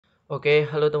Oke,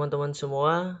 halo teman-teman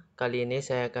semua. Kali ini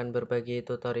saya akan berbagi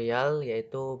tutorial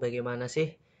yaitu bagaimana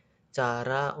sih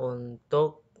cara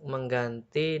untuk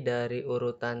mengganti dari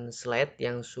urutan slide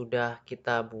yang sudah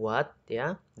kita buat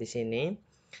ya di sini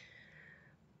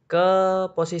ke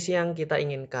posisi yang kita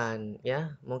inginkan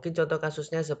ya. Mungkin contoh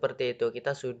kasusnya seperti itu.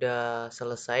 Kita sudah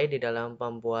selesai di dalam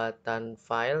pembuatan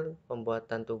file,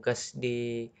 pembuatan tugas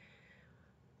di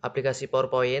aplikasi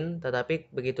PowerPoint, tetapi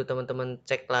begitu teman-teman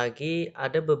cek lagi,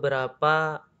 ada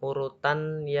beberapa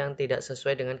urutan yang tidak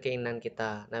sesuai dengan keinginan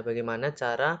kita. Nah, bagaimana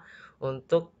cara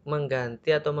untuk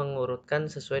mengganti atau mengurutkan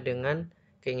sesuai dengan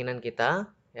keinginan kita?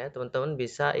 Ya, teman-teman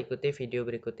bisa ikuti video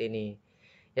berikut ini.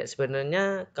 Ya,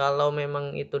 sebenarnya kalau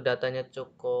memang itu datanya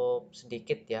cukup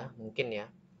sedikit ya, mungkin ya.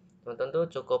 Teman-teman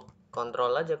tuh cukup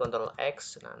kontrol aja, kontrol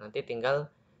X. Nah, nanti tinggal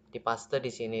dipaste di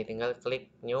sini, tinggal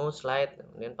klik new slide,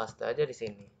 kemudian paste aja di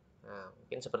sini. Nah,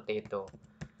 mungkin seperti itu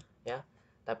ya.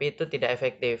 Tapi itu tidak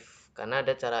efektif karena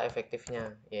ada cara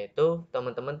efektifnya, yaitu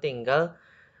teman-teman tinggal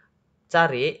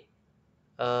cari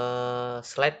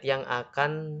slide yang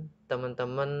akan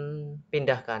teman-teman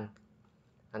pindahkan.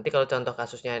 Nanti kalau contoh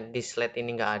kasusnya di slide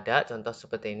ini nggak ada, contoh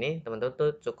seperti ini, teman-teman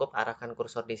tuh cukup arahkan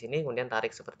kursor di sini, kemudian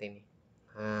tarik seperti ini.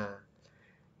 Nah,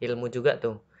 ilmu juga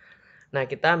tuh. Nah,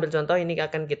 kita ambil contoh ini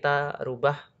akan kita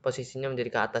rubah posisinya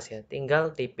menjadi ke atas ya.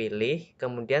 Tinggal dipilih,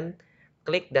 kemudian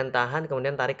klik dan tahan,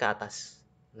 kemudian tarik ke atas.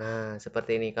 Nah,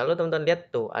 seperti ini. Kalau teman-teman lihat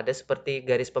tuh, ada seperti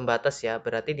garis pembatas ya,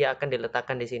 berarti dia akan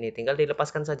diletakkan di sini. Tinggal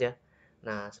dilepaskan saja.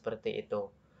 Nah, seperti itu.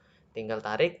 Tinggal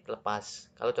tarik, lepas.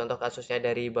 Kalau contoh kasusnya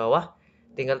dari bawah,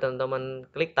 tinggal teman-teman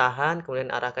klik tahan,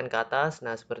 kemudian arahkan ke atas.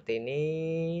 Nah, seperti ini.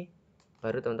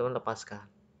 Baru teman-teman lepaskan.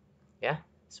 Ya,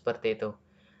 seperti itu.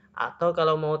 Atau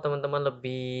kalau mau teman-teman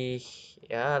lebih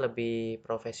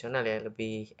profesional ya,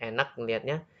 lebih enak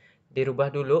melihatnya, dirubah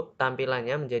dulu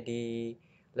tampilannya menjadi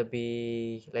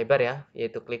lebih lebar ya,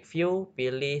 yaitu klik view,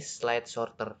 pilih slide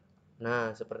sorter.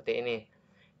 Nah, seperti ini.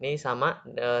 Ini sama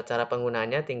cara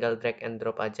penggunaannya, tinggal drag and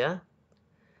drop aja.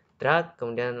 Drag,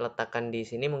 kemudian letakkan di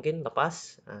sini mungkin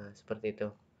lepas. Nah, seperti itu.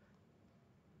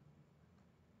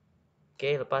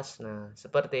 Oke, lepas. Nah,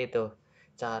 seperti itu.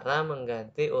 Cara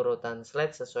mengganti urutan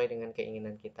slide sesuai dengan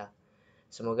keinginan kita.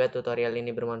 Semoga tutorial ini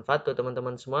bermanfaat untuk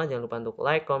teman-teman semua. Jangan lupa untuk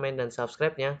like, komen, dan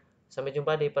subscribe-nya. Sampai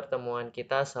jumpa di pertemuan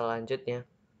kita selanjutnya.